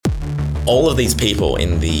all of these people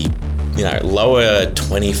in the, lower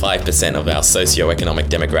 25% of our socioeconomic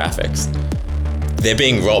demographics, they're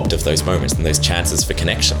being robbed of those moments and those chances for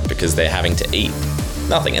connection because they're having to eat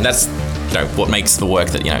nothing. And that's, what makes the work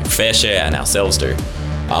that, Fair Share and ourselves do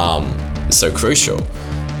so crucial.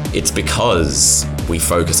 It's because we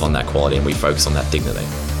focus on that quality and we focus on that dignity.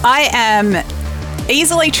 I am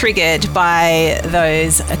easily triggered by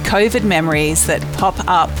those COVID memories that pop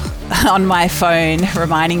up on my phone,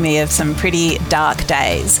 reminding me of some pretty dark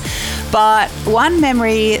days. But one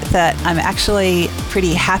memory that I'm actually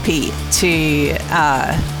pretty happy to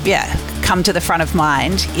come to the front of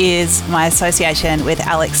mind is my association with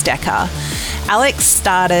Alex Dekker. Alex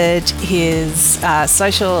started his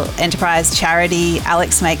social enterprise charity,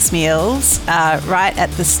 Alex Makes Meals, right at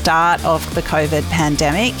the start of the COVID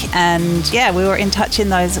pandemic. And we were in touch in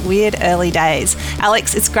those weird early days.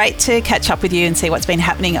 Alex, it's great to catch up with you and see what's been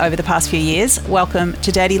happening over the past few years. Welcome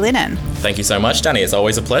to Dirty Linen. Thank you so much, Danny. It's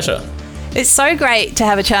always a pleasure. It's so great to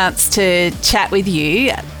have a chance to chat with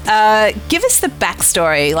you. Give us the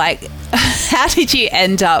backstory. How did you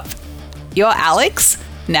end up? You're Alex.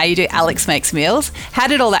 Now you do Alex Makes Meals. How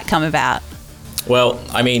did all that come about? Well,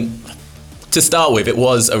 to start with, it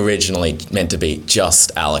was originally meant to be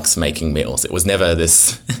just Alex Making Meals. It was never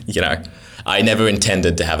this, I never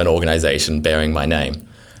intended to have an organization bearing my name.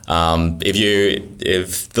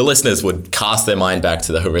 If the listeners would cast their mind back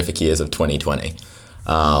to the horrific years of 2020,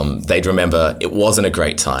 they'd remember it wasn't a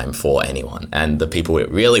great time for anyone. And the people it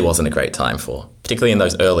really wasn't a great time for, particularly in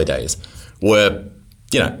those early days, were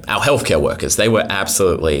our healthcare workers. They were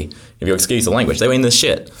absolutely, if you excuse the language, they were in the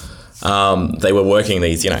shit. They were working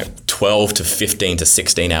these, 12 to 15 to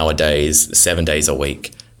 16 hour days, 7 days a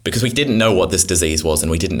week, because we didn't know what this disease was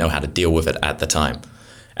and we didn't know how to deal with it at the time.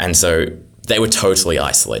 And so they were totally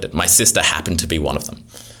isolated. My sister happened to be one of them.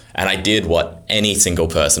 And I did what any single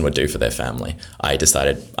person would do for their family. I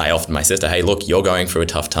offered my sister, hey, look, you're going through a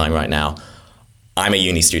tough time right now. I'm a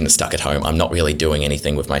uni student stuck at home. I'm not really doing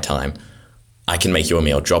anything with my time. I can make you a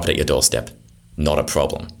meal, drop it at your doorstep. Not a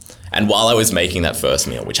problem. And while I was making that first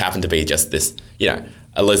meal, which happened to be just this,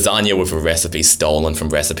 a lasagna with a recipe stolen from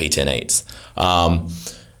Recipe 10 Eats,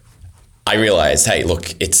 I realized, hey,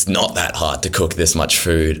 look, it's not that hard to cook this much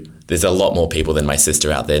food. There's a lot more people than my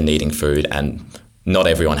sister out there needing food, and not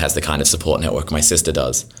everyone has the kind of support network my sister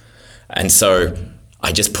does. And so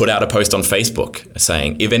I just put out a post on Facebook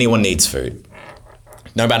saying, if anyone needs food,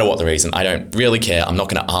 no matter what the reason, I don't really care. I'm not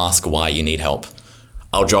going to ask why you need help.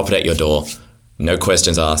 I'll drop it at your door. No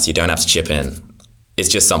questions asked. You don't have to chip in. It's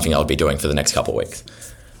just something I'll be doing for the next couple of weeks.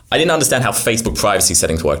 I didn't understand how Facebook privacy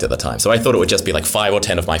settings worked at the time, so I thought it would just be 5 or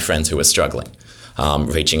 10 of my friends who were struggling,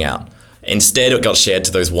 reaching out. Instead, it got shared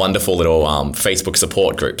to those wonderful little Facebook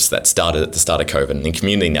support groups that started at the start of COVID and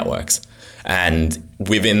community networks. And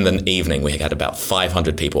within the evening, we had about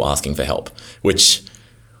 500 people asking for help, which,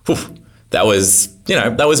 that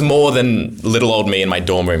was more than little old me in my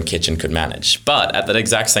dorm room kitchen could manage. But at that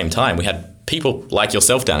exact same time, we had people like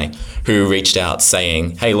yourself, Danny, who reached out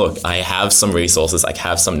saying, hey, look, I have some resources, I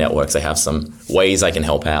have some networks, I have some ways I can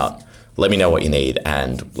help out. Let me know what you need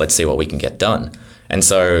and let's see what we can get done. And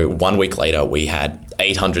so 1 week later, we had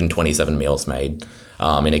 827 meals made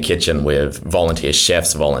in a kitchen with volunteer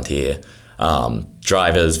chefs, volunteer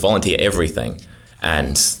drivers, volunteer everything.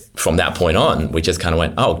 And from that point on, we just kind of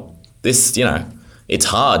went, oh, this, it's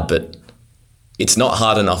hard, but it's not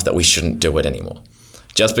hard enough that we shouldn't do it anymore.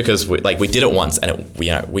 Just because we did it once and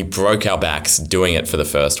we broke our backs doing it for the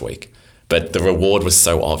first week, but the reward was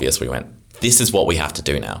so obvious. We went, this is what we have to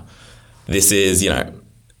do now. This is,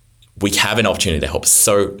 we have an opportunity to help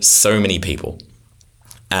so many people,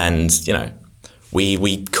 and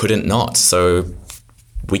we couldn't not. So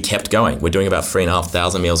we kept going. We're doing about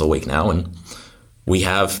 3,500 meals a week now, and we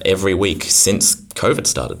have every week since COVID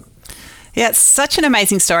started. Yeah, it's such an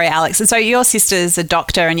amazing story, Alex. And so your sister's a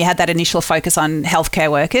doctor and you had that initial focus on healthcare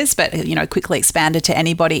workers, but, quickly expanded to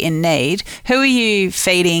anybody in need. Who are you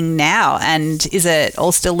feeding now? And is it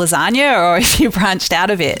all still lasagna, or have you branched out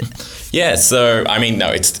of it? Yeah, so,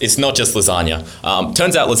 no, it's not just lasagna.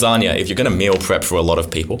 Turns out lasagna, if you're going to meal prep for a lot of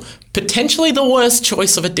people, potentially the worst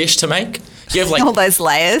choice of a dish to make. You have all those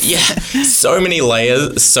layers. Yeah, so many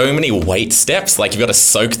layers, so many wait steps. You've got to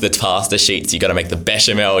soak the pasta sheets, you got to make the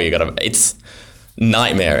bechamel, it's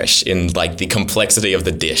nightmarish in the complexity of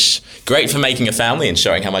the dish. Great for making a family and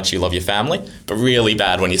showing how much you love your family, but really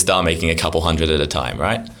bad when you start making a couple hundred at a time,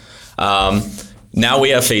 right? Now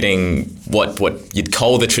we are feeding what you'd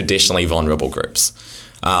call the traditionally vulnerable groups.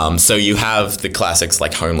 So you have the classics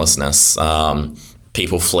like homelessness,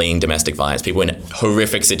 people fleeing domestic violence, people in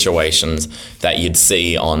horrific situations that you'd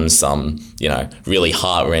see on some, really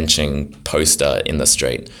heart-wrenching poster in the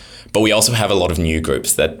street. But we also have a lot of new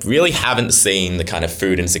groups that really haven't seen the kind of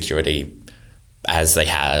food insecurity as they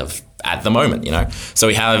have at the moment, So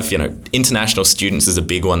we have, international students is a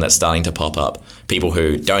big one that's starting to pop up. People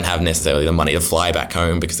who don't have necessarily the money to fly back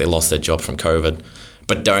home because they lost their job from COVID,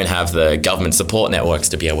 but don't have the government support networks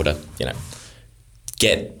to be able to,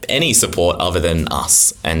 get any support other than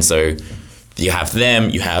us. And so you have them,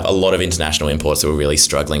 you have a lot of international imports who are really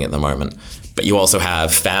struggling at the moment. But you also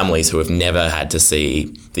have families who have never had to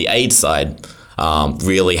see the aid side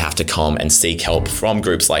really have to come and seek help from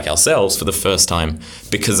groups like ourselves for the first time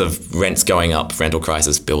because of rents going up, rental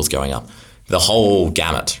crisis, bills going up, the whole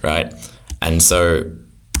gamut, right? And so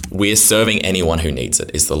we're serving anyone who needs it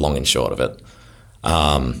is the long and short of it.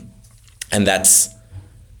 And that's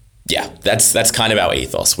kind of our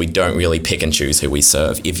ethos. We don't really pick and choose who we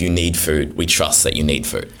serve. If you need food, we trust that you need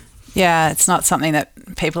food. Yeah, it's not something that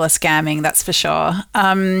people are scamming, that's for sure.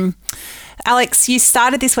 Alex, you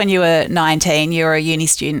started this when you were 19. You were a uni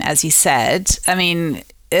student, as you said. I mean,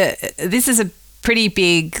 this is a pretty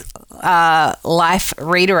big life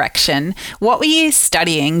redirection. What were you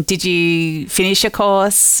studying? Did you finish your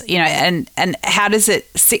course? And how does it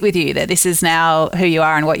sit with you that this is now who you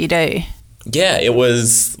are and what you do? Yeah, it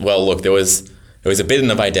was. Well, look, there was a bit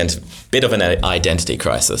of an identity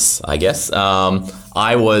crisis, I guess.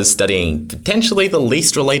 I was studying potentially the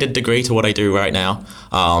least related degree to what I do right now,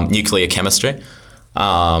 nuclear chemistry,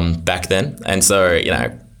 back then. And so,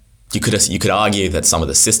 you could argue that some of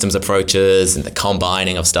the systems approaches and the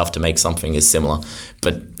combining of stuff to make something is similar,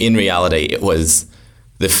 but in reality, it was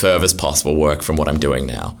the furthest possible work from what I'm doing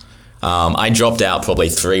now. I dropped out probably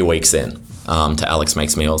 3 weeks in to Alex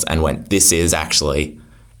Makes Meals and went, this is actually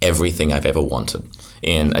everything I've ever wanted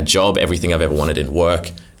in a job, everything I've ever wanted in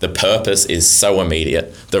work. The purpose is so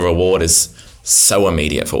immediate. The reward is so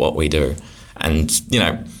immediate for what we do. And,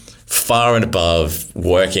 far and above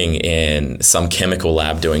working in some chemical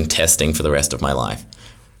lab doing testing for the rest of my life.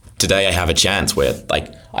 Today I have a chance where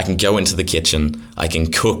I can go into the kitchen, I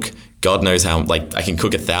can cook God knows how, I can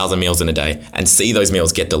cook 1,000 meals in a day and see those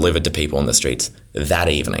meals get delivered to people on the streets that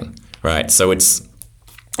evening, right? So it's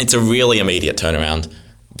a really immediate turnaround.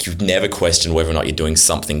 You never question whether or not you're doing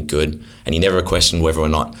something good, and you never question whether or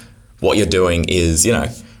not what you're doing is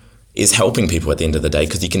helping people at the end of the day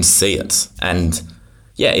because you can see it. And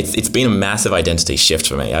yeah, it's been a massive identity shift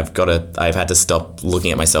for me. I've had to stop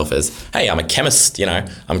looking at myself as, hey, I'm a chemist,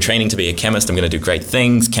 I'm training to be a chemist, I'm going to do great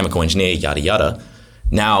things, chemical engineer, yada, yada.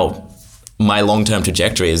 Now, my long-term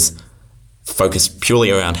trajectory is focused purely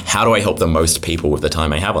around how do I help the most people with the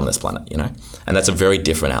time I have on this planet, And that's a very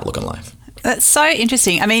different outlook on life. That's so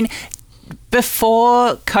interesting. I mean,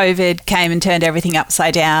 before COVID came and turned everything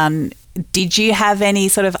upside down, did you have any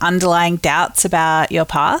sort of underlying doubts about your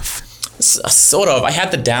path? Sort of. I had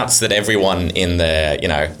the doubts that everyone in their,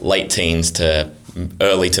 late teens to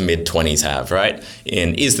early to mid 20s have, right?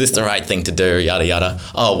 Is this the right thing to do? Yada, yada.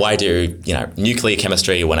 Oh, why do, nuclear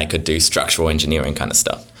chemistry when I could do structural engineering kind of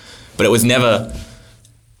stuff? But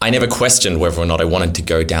I never questioned whether or not I wanted to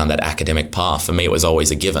go down that academic path. For me, it was always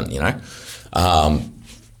a given, And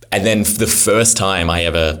then the first time I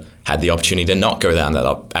ever had the opportunity to not go down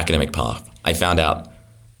that academic path, I found out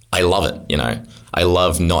I love it, I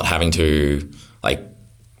love not having to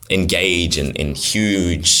engage in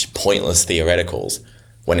huge, pointless theoreticals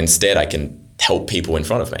when instead I can help people in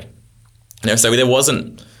front of me. So there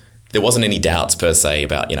wasn't any doubts per se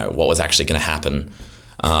about, what was actually going to happen.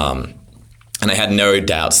 And I had no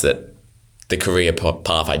doubts that the career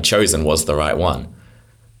path I'd chosen was the right one.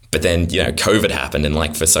 But then, COVID happened,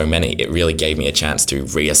 and for so many, it really gave me a chance to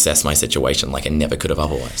reassess my situation like I never could have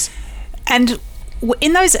otherwise. And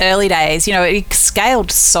in those early days, it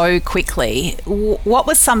scaled so quickly. What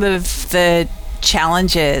were some of the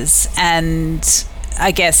challenges and,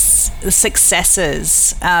 I guess, the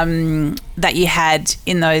successes that you had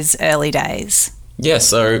in those early days? Yeah,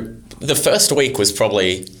 so the first week was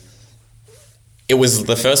the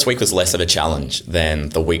first week was less of a challenge than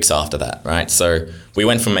the weeks after that, right? So we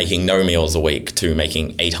went from making no meals a week to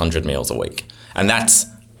making 800 meals a week. And that's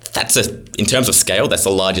in terms of scale, that's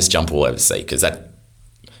the largest jump we'll ever see, because that,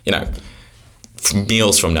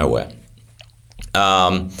 meals from nowhere.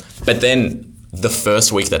 But then the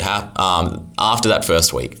first week after that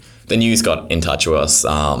first week, the news got in touch with us.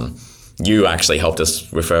 You actually helped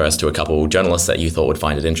us refer us to a couple of journalists that you thought would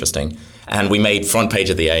find it interesting. And we made front page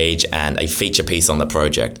of The Age and a feature piece on the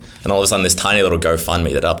project. And all of a sudden, this tiny little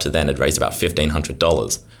GoFundMe that up to then had raised about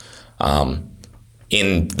 $1,500,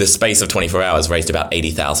 in the space of 24 hours raised about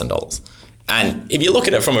 $80,000. And if you look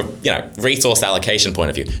at it from a resource allocation point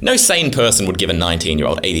of view, no sane person would give a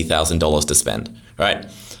 19-year-old $80,000 to spend, right?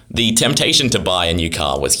 The temptation to buy a new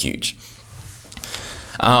car was huge.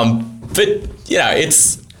 But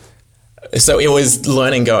so it was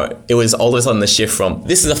it was all of a sudden the shift from,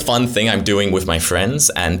 this is a fun thing I'm doing with my friends,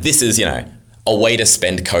 and this is, a way to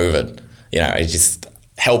spend COVID. I just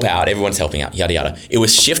help out, everyone's helping out, yada, yada. It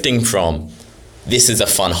was shifting from, this is a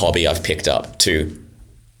fun hobby I've picked up, to,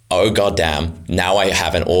 oh goddamn, now I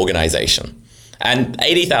have an organization. And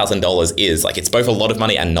 $80,000 is it's both a lot of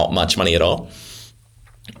money and not much money at all.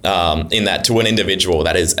 In that, to an individual,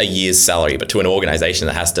 that is a year's salary, but to an organization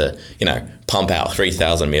that has to, pump out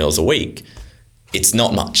 3,000 meals a week, it's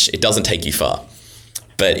not much. It doesn't take you far.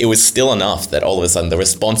 But it was still enough that all of a sudden the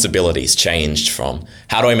responsibilities changed from,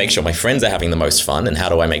 how do I make sure my friends are having the most fun, and how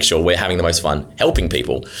do I make sure we're having the most fun helping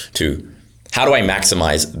people, to, how do I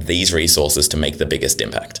maximize these resources to make the biggest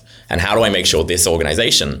impact? And how do I make sure this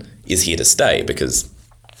organization is here to stay? Because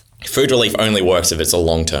food relief only works if it's a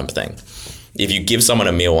long-term thing. If you give someone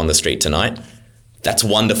a meal on the street tonight, that's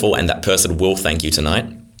wonderful, and that person will thank you tonight.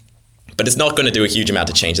 But it's not going to do a huge amount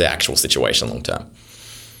to change their actual situation long-term.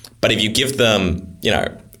 But if you give them,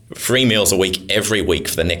 3 meals a week every week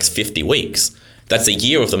for the next 50 weeks, that's a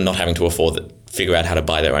year of them not having to figure out how to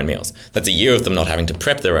buy their own meals. That's a year of them not having to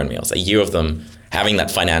prep their own meals, a year of them having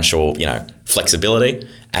that financial, flexibility,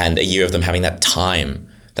 and a year of them having that time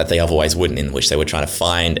that they otherwise wouldn't, in which they were trying to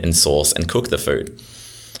find and source and cook the food.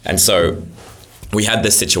 And so we had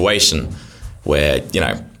this situation where,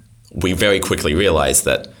 we very quickly realized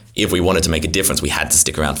that if we wanted to make a difference, we had to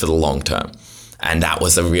stick around for the long term. And that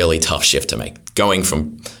was a really tough shift to make. Going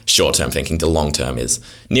from short-term thinking to long-term is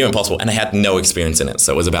near impossible. And I had no experience in it.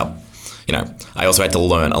 So it was about, I also had to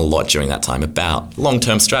learn a lot during that time about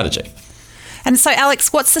long-term strategy. And so,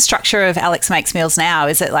 Alex, what's the structure of Alex Makes Meals now?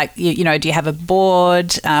 Is it like, do you have a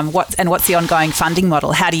board? What's the ongoing funding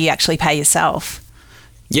model? How do you actually pay yourself?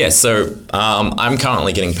 Yeah, so I'm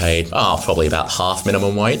currently getting paid probably about half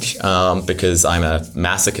minimum wage because I'm a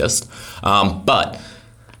masochist. But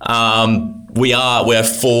we're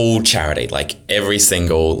full charity. Like, every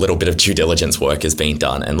single little bit of due diligence work is being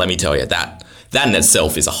done. And let me tell you, that in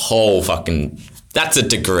itself is a whole that's a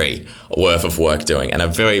degree worth of work doing. And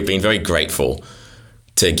I've been very grateful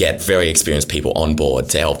to get very experienced people on board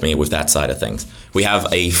to help me with that side of things. We have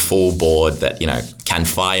a full board that, can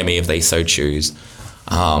fire me if they so choose.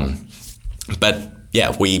 But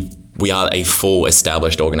yeah, we are a full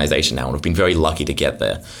established organization now, and we've been very lucky to get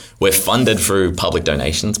there. We're funded through public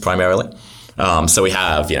donations primarily. So we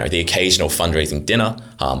have, the occasional fundraising dinner.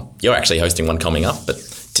 You're actually hosting one coming up, but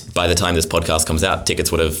by the time this podcast comes out,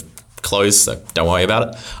 tickets would have closed, so don't worry about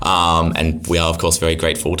it. And we are, of course, very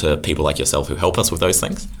grateful to people like yourself who help us with those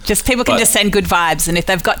things. People can just send good vibes, and if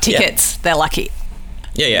they've got tickets, they're lucky.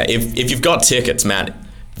 Yeah. If you've got tickets, man,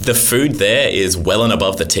 the food there is well and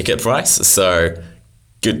above the ticket price. So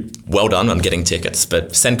good, well done on getting tickets,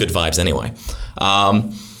 but send good vibes anyway.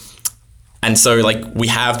 And so we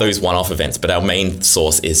have those one-off events, but our main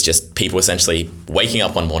source is just people essentially waking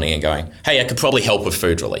up one morning and going, hey, I could probably help with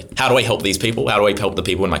food relief. How do I help these people? How do I help the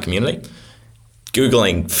people in my community?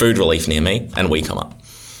 Googling food relief near me, and we come up,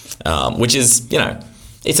 which is,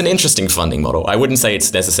 it's an interesting funding model. I wouldn't say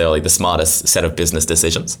it's necessarily the smartest set of business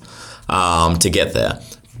decisions to get there.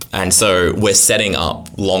 And so we're setting up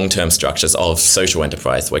long-term structures of social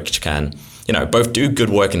enterprise, which can, both do good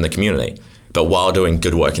work in the community, but while doing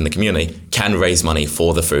good work in the community, can raise money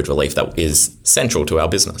for the food relief that is central to our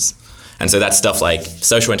business. And so that's stuff like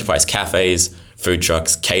social enterprise cafes, food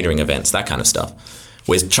trucks, catering events, that kind of stuff.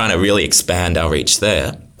 We're trying to really expand our reach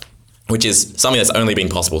there, which is something that's only been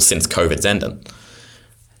possible since COVID's ended,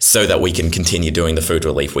 so that we can continue doing the food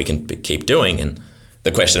relief we can keep doing. And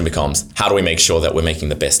the question becomes, how do we make sure that we're making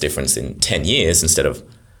the best difference in 10 years instead of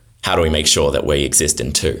how do we make sure that we exist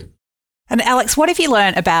in 2? And Alex, what have you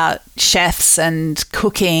learned about chefs and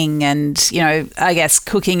cooking and, I guess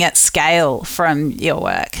cooking at scale from your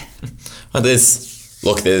work? Well, there's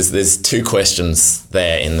 2 questions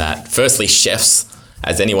there in that. Firstly, chefs,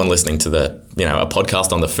 as anyone listening to a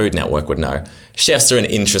podcast on the Food Network would know, chefs are an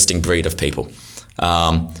interesting breed of people.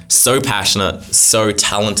 So passionate, so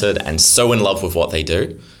talented, and so in love with what they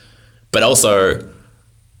do, but also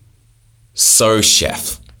so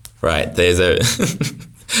chef, right?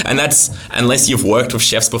 And that's, unless you've worked with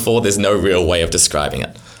chefs before, there's no real way of describing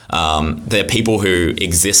it. They're people who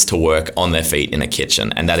exist to work on their feet in a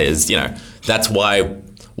kitchen, and that is, that's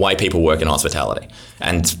why people work in hospitality.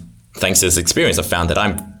 And thanks to this experience, I've found that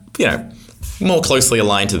I'm, more closely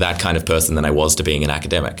aligned to that kind of person than I was to being an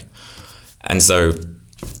academic. And so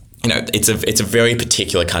it's a very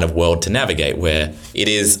particular kind of world to navigate, where it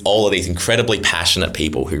is all of these incredibly passionate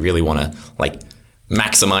people who really want to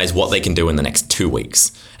maximize what they can do in the next 2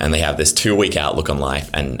 weeks. And they have this 2-week outlook on life,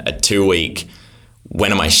 and a 2-week,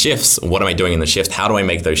 when are my shifts? What am I doing in the shift? How do I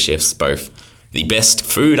make those shifts both the best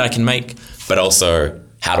food I can make, but also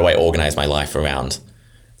how do I organize my life around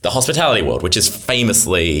the hospitality world, which is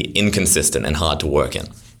famously inconsistent and hard to work in.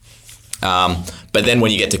 But then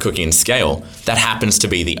when you get to cooking in scale, that happens to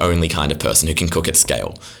be the only kind of person who can cook at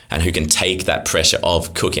scale and who can take that pressure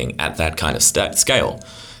of cooking at that kind of scale.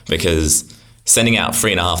 Because sending out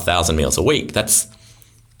 3,500 meals a week,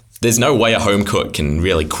 there's no way a home cook can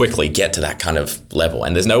really quickly get to that kind of level.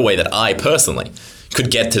 And there's no way that I personally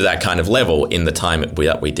could get to that kind of level in the time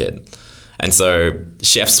that we did. And so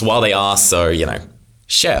chefs, while they are so,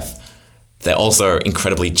 chef, they're also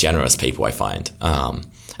incredibly generous people, I find.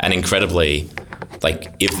 And incredibly,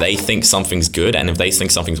 if they think something's good and if they think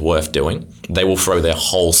something's worth doing, they will throw their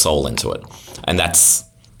whole soul into it. And that's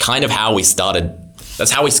kind of how we started. That's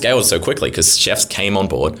how we scaled so quickly, because chefs came on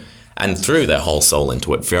board and threw their whole soul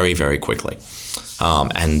into it very, very quickly.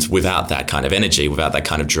 And without that kind of energy, without that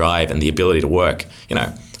kind of drive and the ability to work,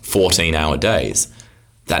 14-hour days,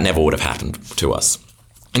 that never would have happened to us.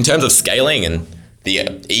 In terms of scaling and the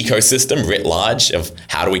ecosystem writ large of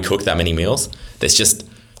how do we cook that many meals, there's just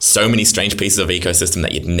so many strange pieces of ecosystem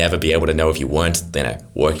that you'd never be able to know if you weren't,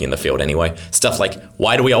 working in the field anyway. Stuff like,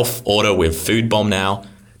 why do we all order with Food Bomb now?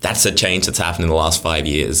 That's a change that's happened in the last 5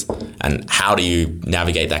 years. And how do you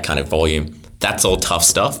navigate that kind of volume? That's all tough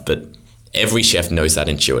stuff, but every chef knows that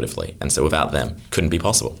intuitively. And so without them, couldn't be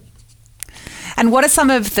possible. And what are some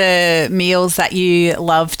of the meals that you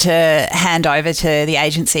love to hand over to the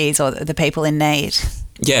agencies or the people in need?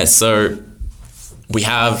 Yeah, so we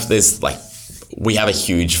have a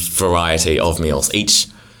huge variety of meals, each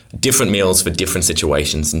different meals for different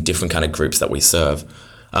situations and different kind of groups that we serve.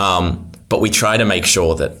 But we try to make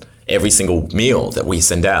sure that every single meal that we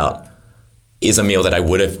send out is a meal that I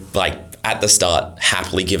would have, at the start,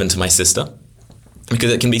 happily given to my sister.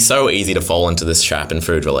 Because it can be so easy to fall into this trap in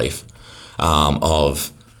food relief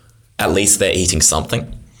of at least they're eating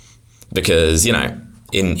something. Because,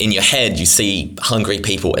 in your head, you see hungry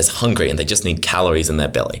people as hungry and they just need calories in their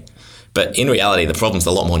belly. But in reality, the problem's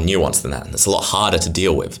a lot more nuanced than that. And it's a lot harder to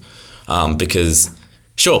deal with because,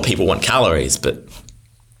 sure, people want calories, but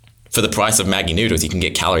for the price of Maggi noodles, you can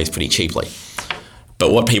get calories pretty cheaply.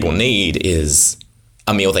 But what people need is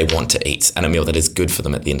a meal they want to eat and a meal that is good for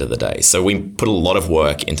them at the end of the day. So we put a lot of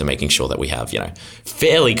work into making sure that we have,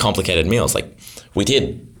 fairly complicated meals. We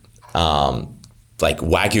did Wagyu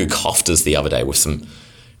koftas the other day with some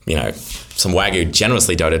Wagyu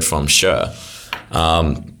generously donated from Sure.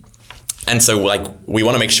 And so we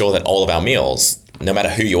want to make sure that all of our meals, no matter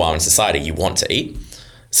who you are in society, you want to eat,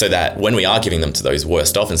 so that when we are giving them to those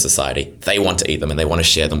worst off in society, they want to eat them and they want to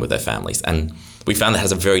share them with their families. And we found that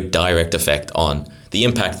has a very direct effect on the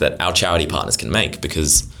impact that our charity partners can make,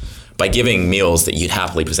 because by giving meals that you'd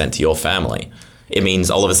happily present to your family, it means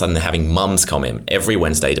all of a sudden they're having mums come in every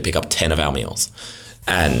Wednesday to pick up 10 of our meals.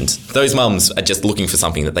 And those mums are just looking for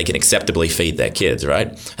something that they can acceptably feed their kids, right?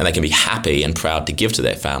 And they can be happy and proud to give to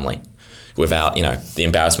their family without, the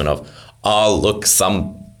embarrassment of, oh, look,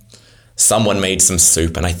 someone made some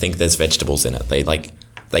soup and I think there's vegetables in it.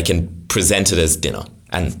 They can present it as dinner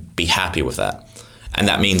and be happy with that. And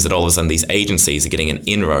that means that all of a sudden these agencies are getting an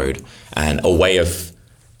inroad and a way of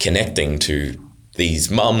connecting to these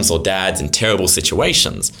mums or dads in terrible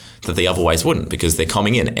situations that they otherwise wouldn't, because they're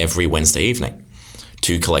coming in every Wednesday evening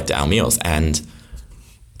to collect our meals. And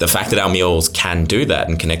the fact that our meals can do that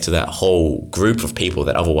and connect to that whole group of people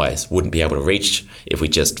that otherwise wouldn't be able to reach if we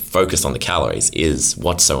just focused on the calories is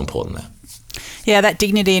what's so important there. Yeah, that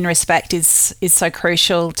dignity and respect is so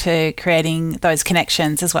crucial to creating those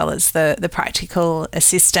connections, as well as the practical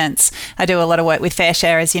assistance. I do a lot of work with Fair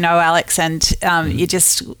Share, as you know, Alex, and you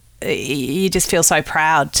just feel so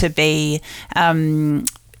proud to be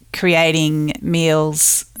creating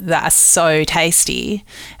meals that are so tasty.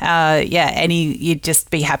 You'd just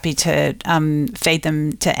be happy to feed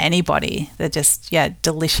them to anybody. They're just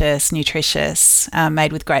delicious, nutritious,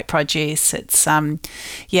 made with great produce. It's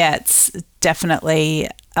definitely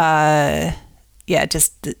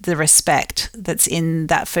just the respect that's in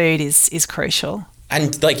that food is crucial.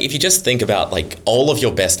 And if you just think about all of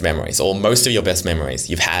your best memories, or most of your best memories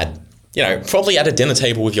you've had, probably at a dinner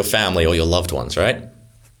table with your family or your loved ones, right?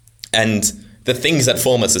 And the things that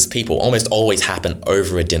form us as people almost always happen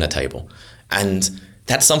over a dinner table. And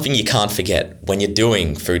that's something you can't forget when you're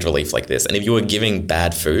doing food relief like this. And if you were giving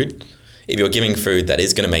bad food, if you're giving food that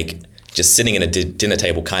is going to make just sitting at a dinner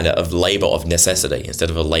table kind of labor of necessity instead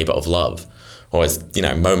of a labor of love, or as,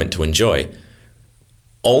 moment to enjoy.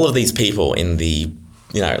 All of these people in the,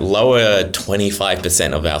 lower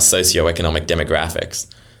 25% of our socioeconomic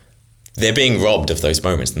demographics, they're being robbed of those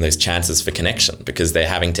moments and those chances for connection because they're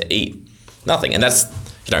having to eat nothing. And that's,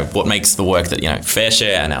 what makes the work that, Fair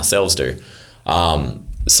Share and ourselves do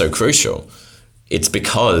so crucial. It's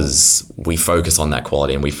because we focus on that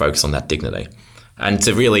quality and we focus on that dignity. And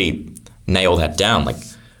to really nail that down, like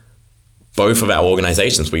both of our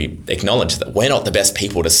organizations, we acknowledge that we're not the best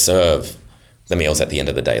people to serve the meals at the end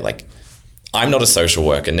of the day. Like, I'm not a social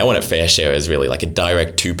worker. No one at Fair Share is really like a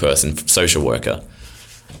direct two-person social worker.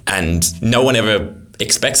 And no one ever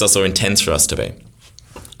expects us or intends for us to be.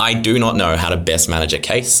 I do not know how to best manage a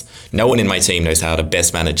case. No one in my team knows how to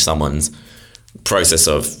best manage someone's process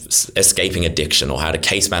of escaping addiction or how to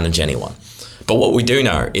case manage anyone. But what we do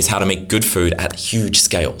know is how to make good food at huge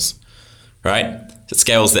scales, right?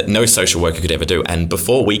 Scales that no social worker could ever do. And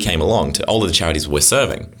before we came along, to all of the charities we're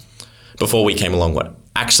serving, before we came along, what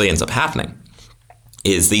actually ends up happening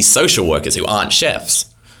is these social workers who aren't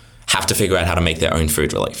chefs have to figure out how to make their own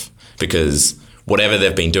food relief because whatever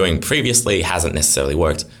they've been doing previously hasn't necessarily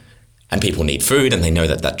worked. And people need food and they know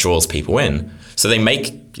that that draws people in. So they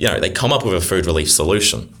they come up with a food relief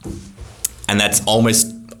solution. And that's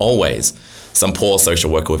almost always some poor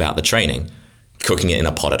social worker without the training cooking it in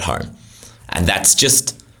a pot at home. And that's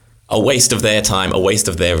just a waste of their time, a waste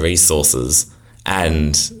of their resources,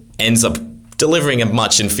 and ends up delivering a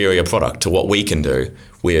much inferior product to what we can do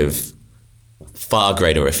with far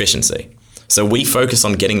greater efficiency. So we focus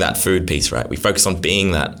on getting that food piece right. We focus on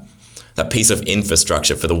being that piece of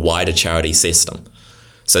infrastructure for the wider charity system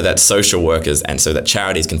so that social workers and so that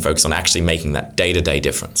charities can focus on actually making that day-to-day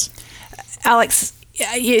difference. Alex,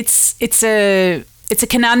 it's a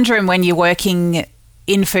conundrum when you're working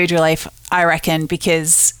in food relief, I reckon,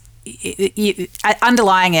 because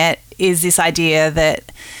underlying it is this idea that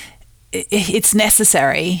it's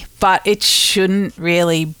necessary, but it shouldn't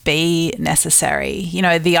really be necessary.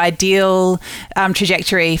 The ideal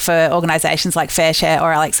trajectory for organisations like Fair Share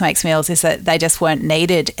or Alex Makes Meals is that they just weren't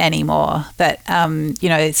needed anymore. That,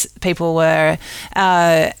 people were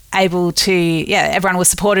able to, everyone was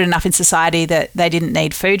supported enough in society that they didn't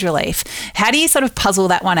need food relief. How do you sort of puzzle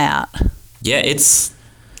that one out? Yeah,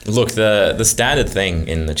 look, the standard thing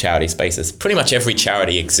in the charity space is pretty much every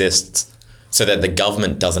charity exists so that the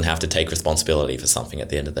government doesn't have to take responsibility for something at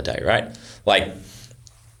the end of the day, right? Like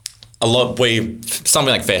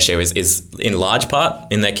something like Fair Share is in large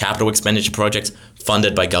part in their capital expenditure projects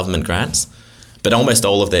funded by government grants, but almost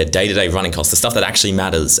all of their day-to-day running costs, the stuff that actually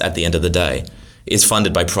matters at the end of the day, is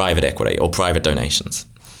funded by private equity or private donations.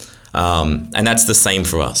 And that's the same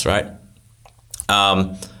for us, right?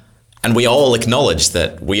 And we all acknowledge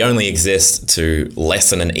that we only exist to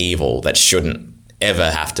lessen an evil that shouldn't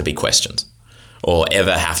ever have to be questioned or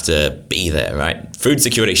ever have to be there, right? Food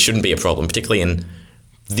security shouldn't be a problem, particularly in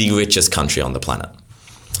the richest country on the planet.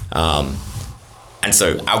 And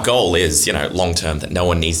so our goal is, long-term, that no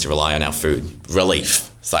one needs to rely on our food relief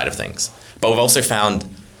side of things. But we've also found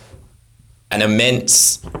an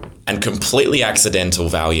immense and completely accidental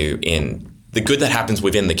value in the good that happens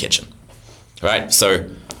within the kitchen, right? So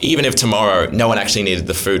even if tomorrow no one actually needed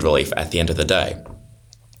the food relief at the end of the day,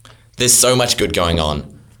 there's so much good going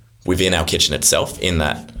on within our kitchen itself in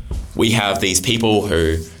that we have these people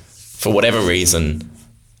who, for whatever reason,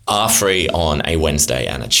 are free on a Wednesday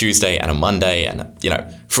and a Tuesday and a Monday and,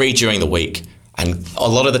 free during the week. And a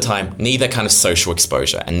lot of the time need that kind of social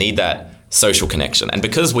exposure and need that social connection. And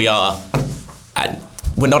because we're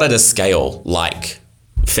not at a scale like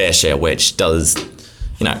Fair Share, which does,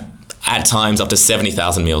 at times up to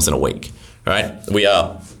 70,000 meals in a week, right? We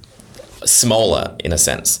are smaller in a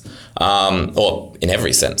sense, or in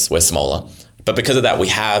every sense, we're smaller. But because of that, we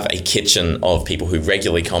have a kitchen of people who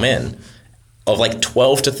regularly come in of like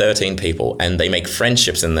 12 to 13 people, and they make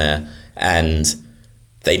friendships in there and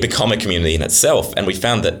they become a community in itself. And we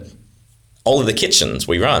found that all of the kitchens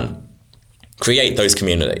we run create those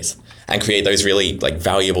communities and create those really like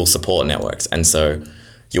valuable support networks. And so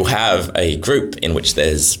you'll have a group in which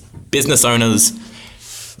there's business owners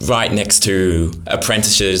right next to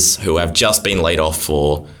apprentices who have just been laid off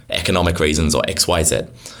for economic reasons or XYZ.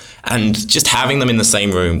 And just having them in the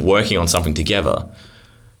same room working on something together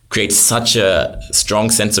creates such a strong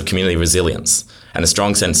sense of community resilience and a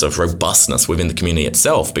strong sense of robustness within the community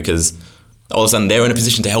itself, because all of a sudden they're in a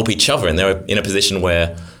position to help each other, and they're in a position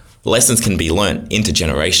where lessons can be learnt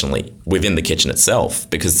intergenerationally within the kitchen itself,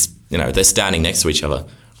 because they're standing next to each other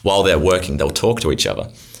while they're working. They'll talk to each other.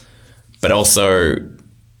 But also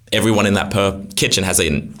everyone in that kitchen has a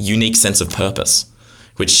unique sense of purpose,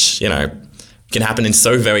 which, can happen in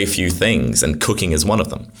so very few things, and cooking is one of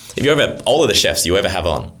them. If you ever, all of the chefs you ever have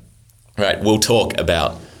on, right, will talk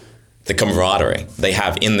about the camaraderie they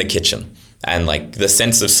have in the kitchen and like the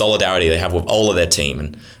sense of solidarity they have with all of their team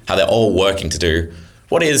and how they're all working to do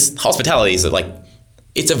what is hospitality. Is like,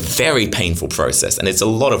 it's a very painful process and it's a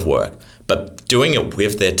lot of work, but doing it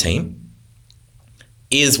with their team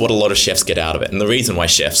is what a lot of chefs get out of it. And the reason why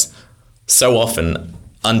chefs so often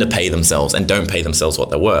underpay themselves and don't pay themselves what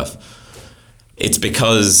they're worth, it's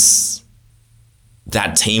because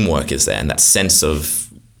that teamwork is there and that sense of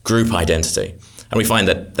group identity. And we find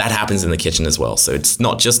that happens in the kitchen as well. So it's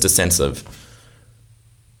not just a sense of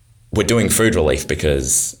we're doing food relief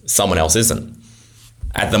because someone else isn't.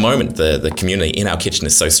 At the moment, the community in our kitchen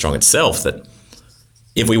is so strong itself that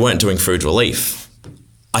if we weren't doing food relief,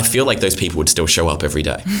 I feel like those people would still show up every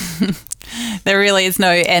day. There really is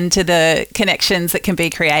no end to the connections that can be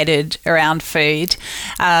created around food.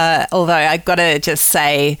 Although I've got to just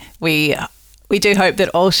say, we do hope that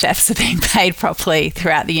all chefs are being paid properly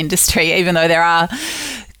throughout the industry, even though there are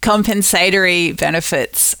compensatory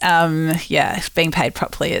benefits. Being paid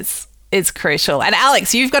properly is crucial. And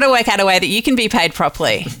Alex, you've got to work out a way that you can be paid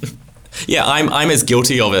properly. Yeah, I'm as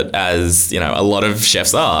guilty of it as, a lot of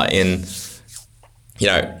chefs are in,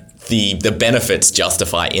 the benefits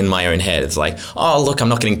justify in my own head. It's like, oh, look, I'm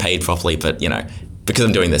not getting paid properly, but, because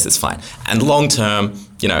I'm doing this, it's fine. And long term,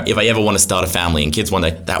 if I ever want to start a family and kids one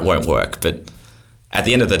day, that won't work. But at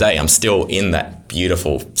the end of the day, I'm still in that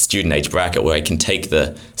beautiful student age bracket where I can take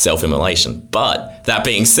the self-immolation. But that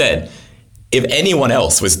being said, if anyone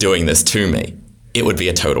else was doing this to me, it would be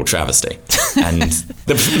a total travesty. And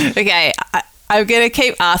okay, I'm going to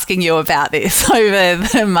keep asking you about this over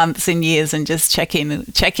the months and years and just check in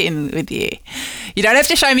with you. You don't have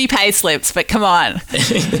to show me pay slips, but come on.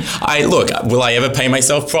 Will I ever pay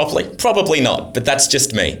myself properly? Probably not, but that's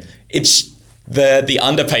just me. It's the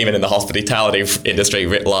underpayment in the hospitality industry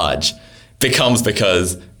writ large becomes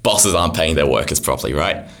because bosses aren't paying their workers properly,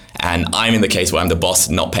 right? And I'm in the case where I'm the boss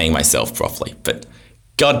not paying myself properly. But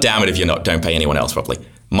God damn it if don't pay anyone else properly.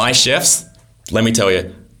 My chefs, let me tell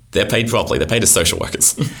you, they're paid properly. They're paid as social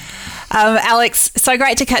workers. Alex, so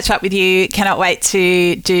great to catch up with you. Cannot wait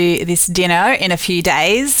to do this dinner in a few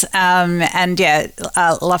days.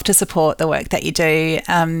 Love to support the work that you do.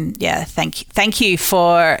 Thank you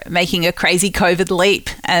for making a crazy COVID leap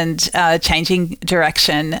and changing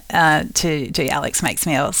direction to do Alex Makes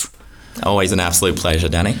Meals. Always an absolute pleasure,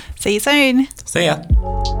 Danny. See you soon. See ya.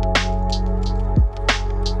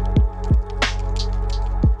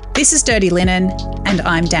 This is Dirty Linen, and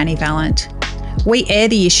I'm Danny Vallant. We air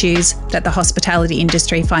the issues that the hospitality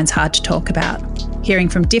industry finds hard to talk about, hearing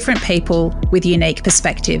from different people with unique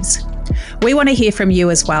perspectives. We want to hear from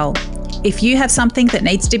you as well. If you have something that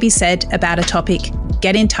needs to be said about a topic,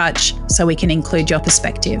 get in touch so we can include your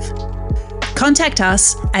perspective. Contact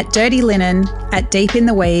us at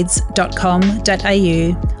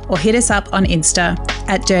dirtyLinen@deepintheweeds.com.au or hit us up on Insta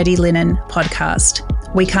at Dirty Linen Podcast.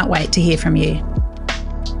 We can't wait to hear from you.